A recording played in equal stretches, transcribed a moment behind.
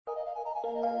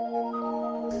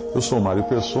Eu sou Mário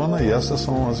Persona e essas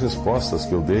são as respostas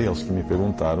que eu dei aos que me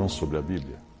perguntaram sobre a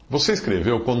Bíblia. Você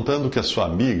escreveu contando que a sua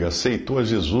amiga aceitou a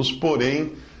Jesus,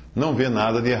 porém não vê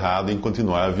nada de errado em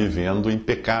continuar vivendo em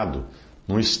pecado,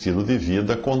 num estilo de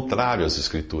vida contrário às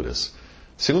Escrituras.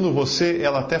 Segundo você,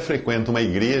 ela até frequenta uma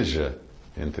igreja,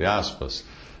 entre aspas,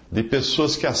 de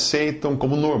pessoas que aceitam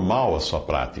como normal a sua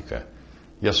prática.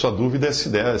 E a sua dúvida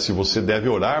é se você deve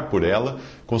orar por ela,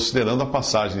 considerando a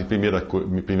passagem de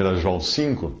 1 João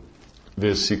 5,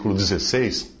 versículo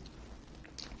 16,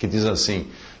 que diz assim: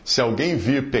 se alguém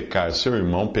vir pecar seu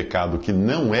irmão pecado que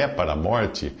não é para a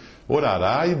morte,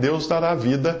 orará e Deus dará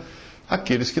vida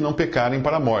àqueles que não pecarem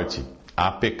para a morte. Há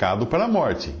pecado para a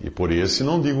morte, e por esse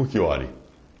não digo que ore.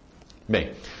 Bem,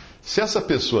 se essa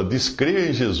pessoa descrê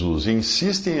em Jesus e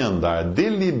insiste em andar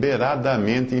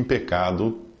deliberadamente em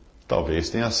pecado, talvez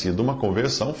tenha sido uma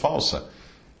conversão falsa.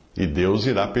 E Deus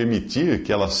irá permitir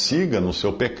que ela siga no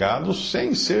seu pecado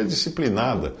sem ser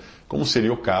disciplinada, como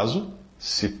seria o caso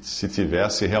se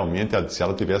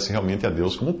ela tivesse realmente a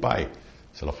Deus como Pai,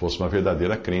 se ela fosse uma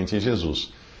verdadeira crente em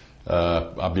Jesus.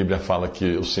 A Bíblia fala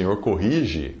que o Senhor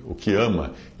corrige o que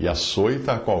ama e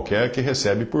açoita a qualquer que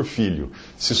recebe por filho.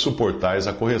 Se suportais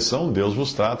a correção, Deus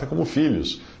vos trata como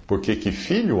filhos. Porque que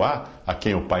filho há a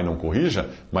quem o pai não corrija?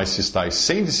 Mas se estáis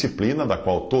sem disciplina, da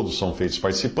qual todos são feitos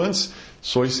participantes,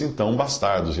 sois então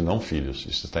bastardos e não filhos.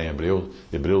 Isso está em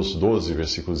Hebreus 12,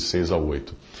 versículos 6 ao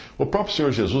 8. O próprio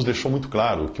Senhor Jesus deixou muito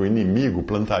claro que o inimigo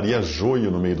plantaria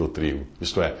joio no meio do trigo,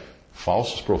 isto é,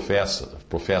 falsos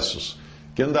professos,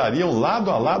 que andariam lado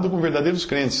a lado com verdadeiros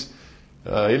crentes.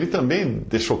 Ele também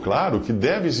deixou claro que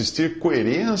deve existir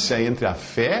coerência entre a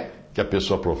fé que a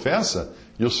pessoa professa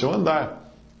e o seu andar.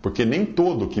 Porque nem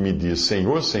todo que me diz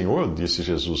Senhor, Senhor, disse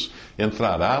Jesus,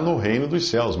 entrará no reino dos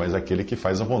céus, mas aquele que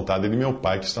faz a vontade de meu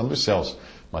Pai que está nos céus.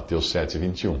 Mateus 7,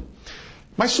 21.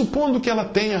 Mas supondo que ela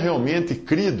tenha realmente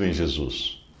crido em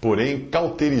Jesus, porém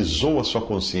cauterizou a sua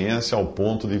consciência ao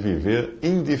ponto de viver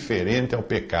indiferente ao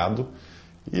pecado,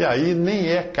 e aí nem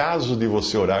é caso de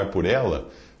você orar por ela,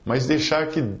 mas deixar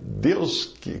que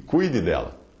Deus cuide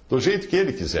dela, do jeito que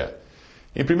Ele quiser.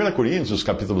 Em 1 Coríntios,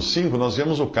 capítulo 5, nós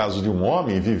vemos o caso de um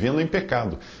homem vivendo em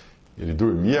pecado. Ele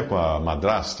dormia com a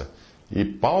madrasta. E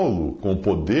Paulo, com o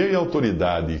poder e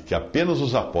autoridade que apenas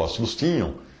os apóstolos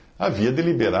tinham, havia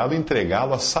deliberado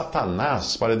entregá-lo a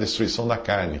Satanás para a destruição da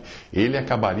carne. Ele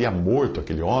acabaria morto,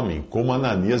 aquele homem, como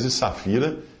Ananias e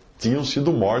Safira tinham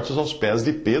sido mortos aos pés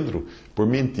de Pedro por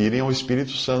mentirem ao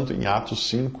Espírito Santo, em Atos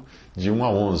 5, de 1 a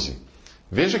 11.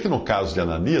 Veja que no caso de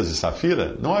Ananias e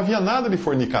Safira, não havia nada de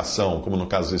fornicação, como no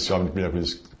caso desse homem de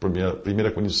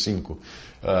 1 Coríntios 5.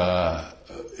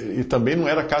 E também não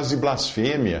era caso de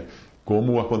blasfêmia,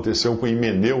 como aconteceu com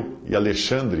Himeneu e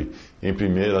Alexandre, em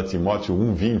 1 Timóteo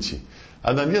 1,20.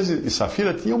 Ananias e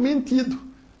Safira tinham mentido,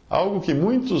 algo que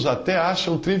muitos até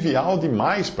acham trivial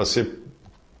demais para ser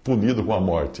punido com a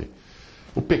morte.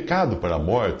 O pecado para a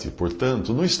morte,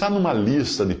 portanto, não está numa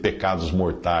lista de pecados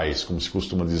mortais, como se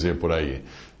costuma dizer por aí.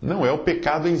 Não é o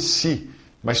pecado em si,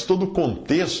 mas todo o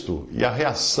contexto e a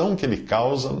reação que ele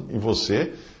causa em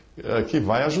você, que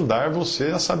vai ajudar você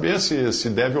a saber se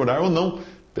deve orar ou não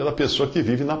pela pessoa que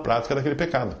vive na prática daquele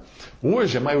pecado.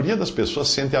 Hoje, a maioria das pessoas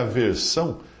sente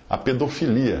aversão à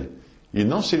pedofilia, e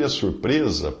não seria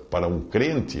surpresa para um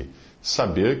crente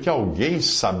saber que alguém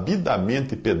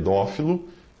sabidamente pedófilo,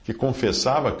 que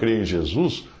confessava crer em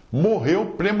Jesus,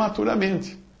 morreu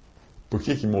prematuramente. Por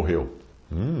que morreu?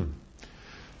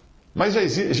 Mas já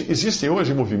existem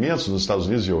hoje movimentos nos Estados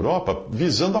Unidos e Europa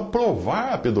visando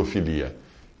aprovar a pedofilia.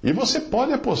 E você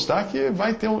pode apostar que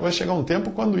vai chegar um tempo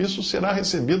quando isso será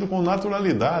recebido com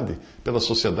naturalidade pela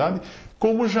sociedade,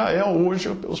 como já é hoje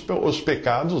os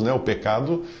pecados, né? O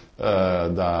pecado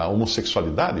da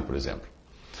homossexualidade, por exemplo.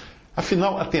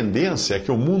 Afinal, a tendência é que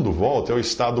o mundo volte ao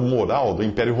estado moral do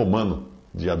Império Romano,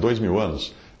 de há 2000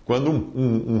 anos, quando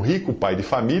um rico pai de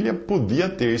família podia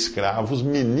ter escravos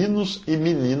meninos e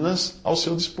meninas ao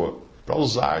seu dispor, para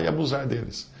usar e abusar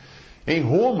deles. Em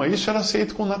Roma, isso era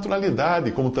aceito com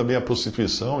naturalidade, como também a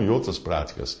prostituição e outras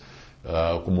práticas,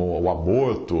 como o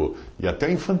aborto e até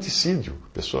o infanticídio.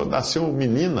 A pessoa nasceu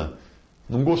menina,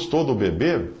 não gostou do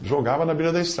bebê, jogava na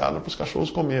beira da estrada para os cachorros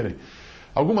comerem.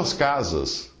 Algumas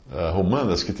casas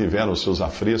romanas que tiveram seus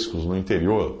afrescos no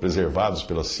interior, preservados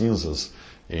pelas cinzas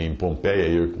em Pompeia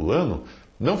e Herculano,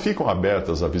 não ficam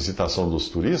abertas à visitação dos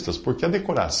turistas porque a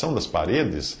decoração das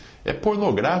paredes é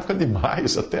pornográfica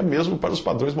demais, até mesmo para os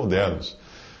padrões modernos.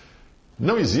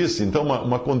 Não existe, então,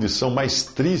 uma condição mais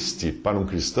triste para um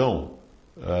cristão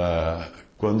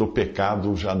quando o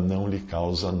pecado já não lhe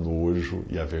causa nojo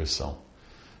e aversão.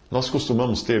 Nós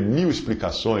costumamos ter 1000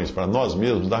 explicações para nós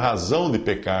mesmos da razão de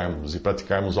pecarmos e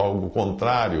praticarmos algo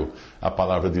contrário à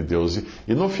palavra de Deus.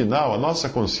 E no final, a nossa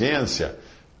consciência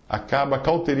acaba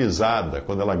cauterizada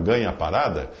quando ela ganha a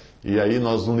parada, e aí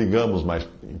nós não ligamos mais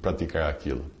em praticar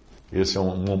aquilo. Esse é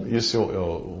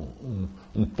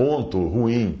um ponto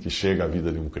ruim que chega à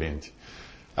vida de um crente.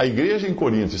 A igreja em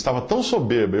Corinto estava tão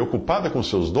soberba e ocupada com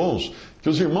seus dons que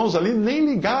os irmãos ali nem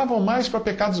ligavam mais para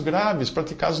pecados graves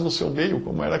praticados no seu meio,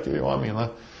 como era aquele homem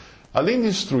lá. Além de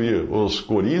instruir os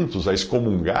coríntios a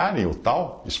excomungarem o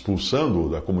tal, expulsando-o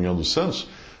da comunhão dos santos,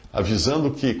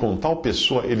 avisando que com tal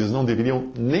pessoa eles não deveriam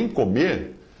nem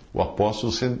comer, o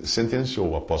apóstolo sentenciou,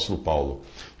 o apóstolo Paulo.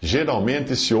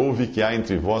 Geralmente se ouve que há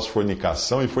entre vós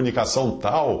fornicação, e fornicação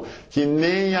tal que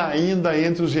nem ainda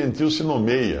entre os gentios se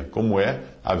nomeia, como é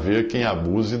haver quem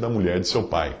abuse da mulher de seu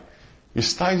pai.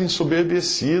 Estais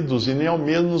ensoberbecidos, e nem ao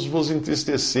menos vos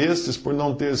entristecestes por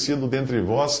não ter sido dentre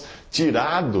vós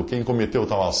tirado quem cometeu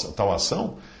tal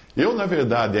ação? Eu, na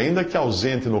verdade, ainda que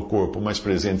ausente no corpo, mas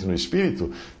presente no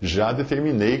espírito, já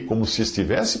determinei, como se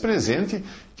estivesse presente,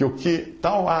 que o que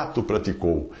tal ato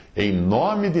praticou, em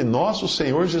nome de nosso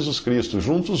Senhor Jesus Cristo,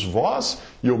 juntos vós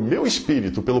e o meu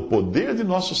espírito, pelo poder de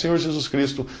nosso Senhor Jesus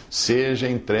Cristo, seja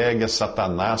entregue a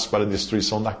Satanás para a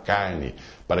destruição da carne,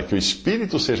 para que o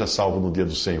espírito seja salvo no dia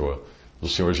do Senhor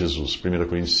Jesus. 1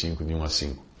 Coríntios 5, de 1 a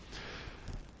 5.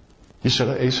 Isso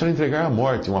era entregar à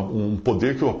morte, um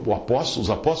poder que os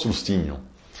apóstolos tinham.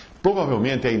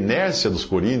 Provavelmente a inércia dos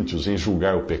coríntios em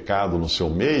julgar o pecado no seu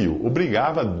meio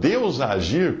obrigava Deus a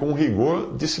agir com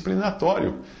rigor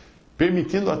disciplinatório,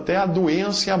 permitindo até a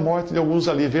doença e a morte de alguns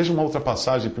ali. Veja uma outra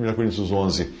passagem, 1 Coríntios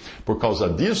 11. Por causa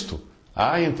disto,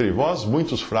 há entre vós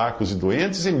muitos fracos e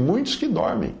doentes e muitos que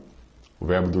dormem. O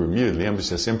verbo dormir,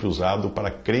 lembre-se, é sempre usado para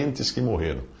crentes que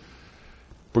morreram.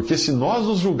 Porque se nós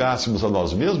nos julgássemos a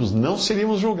nós mesmos, não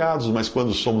seríamos julgados, mas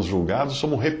quando somos julgados,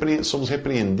 somos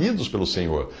repreendidos pelo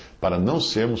Senhor, para não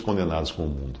sermos condenados com o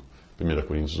mundo. 1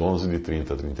 Coríntios 11, de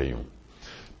 30 a 31.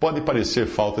 Pode parecer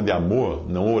falta de amor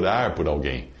não orar por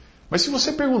alguém, mas se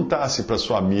você perguntasse para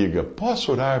sua amiga,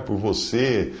 posso orar por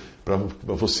você, para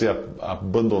você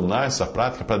abandonar essa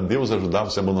prática, para Deus ajudar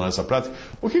você a abandonar essa prática,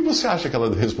 o que você acha que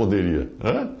ela responderia?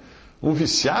 Um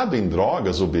viciado em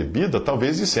drogas ou bebida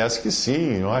talvez dissesse que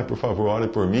sim, ai, por favor, ore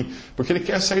por mim, porque ele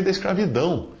quer sair da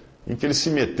escravidão em que ele se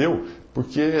meteu,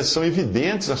 porque são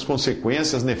evidentes as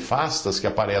consequências nefastas que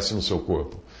aparecem no seu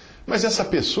corpo. Mas essa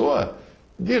pessoa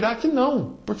dirá que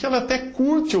não, porque ela até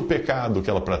curte o pecado que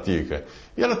ela pratica.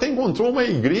 E ela até encontrou uma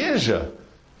igreja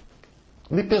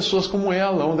de pessoas como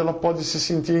ela, onde ela pode se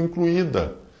sentir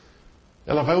incluída.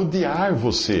 Ela vai odiar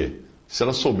você se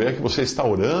ela souber que você está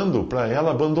orando para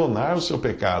ela abandonar o seu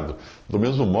pecado, do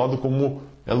mesmo modo como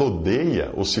ela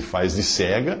odeia ou se faz de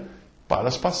cega para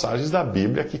as passagens da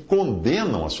Bíblia que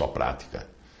condenam a sua prática.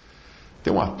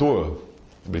 Tem um ator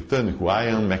britânico,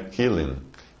 Ian McKellen,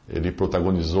 ele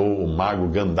protagonizou o mago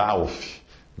Gandalf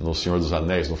no Senhor dos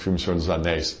Anéis, no filme Senhor dos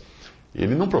Anéis.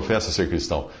 Ele não professa ser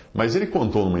cristão, mas ele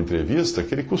contou numa entrevista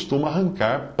que ele costuma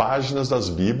arrancar páginas das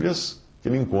Bíblias que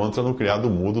ele encontra no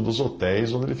criado mudo dos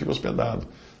hotéis onde ele fica hospedado.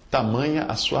 Tamanha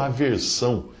a sua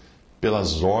aversão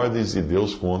pelas ordens de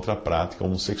Deus contra a prática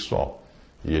homossexual.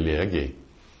 E ele é gay.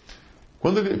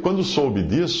 Quando soube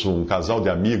disso, um casal de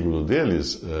amigos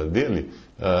dele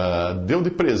deu de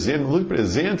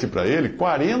presente para ele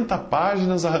 40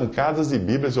 páginas arrancadas de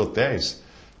Bíblias de hotéis,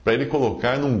 para ele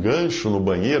colocar num gancho no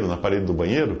banheiro, na parede do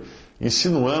banheiro,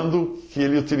 insinuando que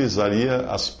ele utilizaria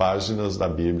as páginas da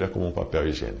Bíblia como um papel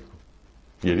higiênico.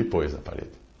 E ele pôs na parede.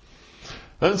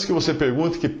 Antes que você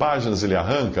pergunte que páginas ele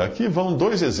arranca, aqui vão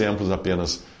 2 exemplos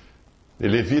apenas.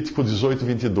 Levítico 18,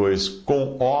 22.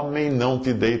 Com homem não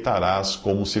te deitarás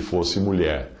como se fosse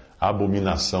mulher.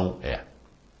 Abominação é.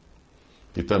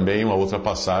 E também uma outra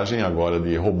passagem agora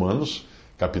de Romanos,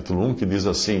 capítulo 1, que diz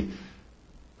assim: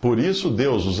 por isso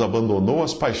Deus os abandonou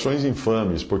às paixões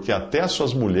infames, porque até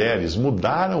suas mulheres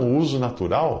mudaram o uso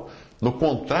natural no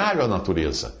contrário à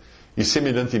natureza. E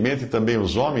semelhantemente também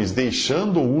os homens,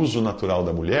 deixando o uso natural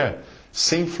da mulher,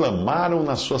 se inflamaram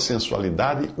na sua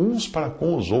sensualidade uns para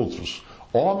com os outros,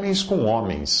 homens com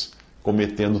homens,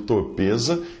 cometendo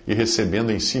torpeza e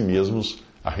recebendo em si mesmos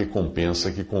a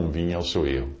recompensa que convinha ao seu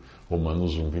erro.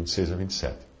 Romanos 1, 26 a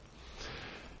 27.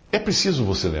 É preciso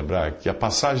você lembrar que a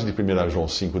passagem de 1 João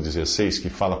 5,16, que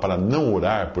fala para não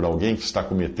orar por alguém que está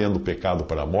cometendo pecado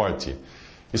para a morte,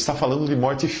 está falando de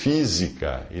morte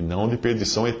física e não de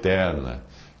perdição eterna.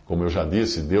 Como eu já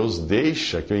disse, Deus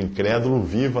deixa que o incrédulo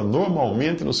viva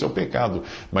normalmente no seu pecado.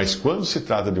 Mas quando se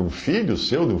trata de um filho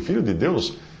seu, de um filho de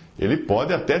Deus, ele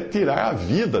pode até tirar a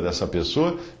vida dessa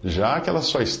pessoa, já que ela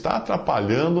só está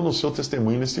atrapalhando no seu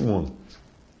testemunho nesse mundo.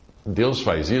 Deus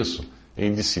faz isso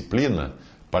em disciplina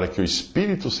para que o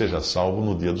espírito seja salvo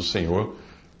no dia do Senhor,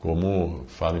 como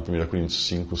fala em 1 Coríntios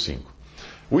 5:5.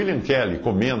 William Kelly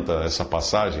comenta essa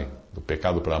passagem do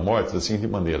pecado para a morte da seguinte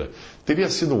maneira: teria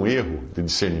sido um erro de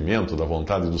discernimento da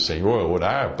vontade do Senhor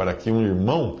orar para que um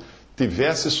irmão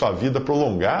tivesse sua vida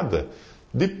prolongada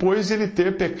depois de ele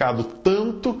ter pecado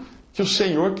tanto que o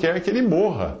Senhor quer que ele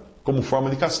morra como forma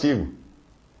de castigo.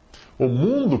 O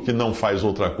mundo que não faz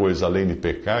outra coisa além de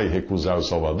pecar e recusar o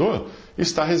Salvador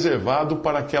está reservado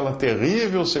para aquela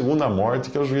terrível segunda morte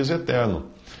que é o juízo eterno.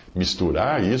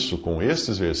 Misturar isso com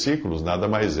estes versículos nada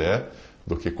mais é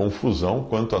do que confusão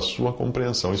quanto à sua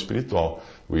compreensão espiritual.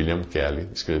 William Kelly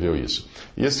escreveu isso.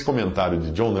 E esse comentário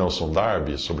de John Nelson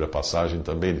Darby sobre a passagem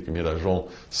também de 1 João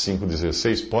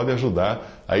 5,16 pode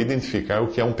ajudar a identificar o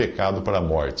que é um pecado para a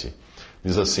morte.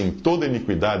 Diz assim: toda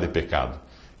iniquidade é pecado,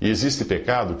 e existe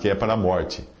pecado que é para a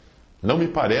morte. Não me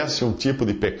parece um tipo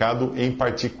de pecado em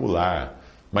particular,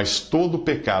 mas todo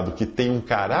pecado que tem um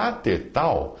caráter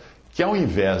tal que, ao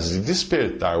invés de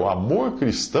despertar o amor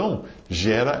cristão,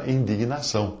 gera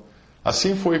indignação.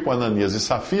 Assim foi com Ananias e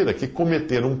Safira, que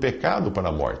cometeram um pecado para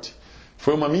a morte.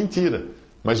 Foi uma mentira,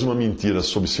 mas uma mentira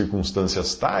sob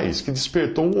circunstâncias tais que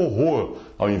despertou o horror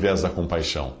ao invés da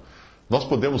compaixão. Nós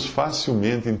podemos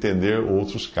facilmente entender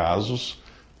outros casos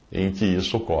em que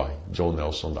isso ocorre. John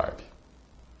Nelson Darby.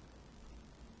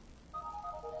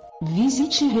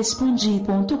 Visite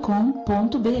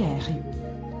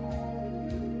respondi.com.br.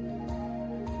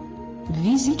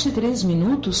 Visite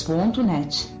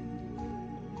 3minutos.net.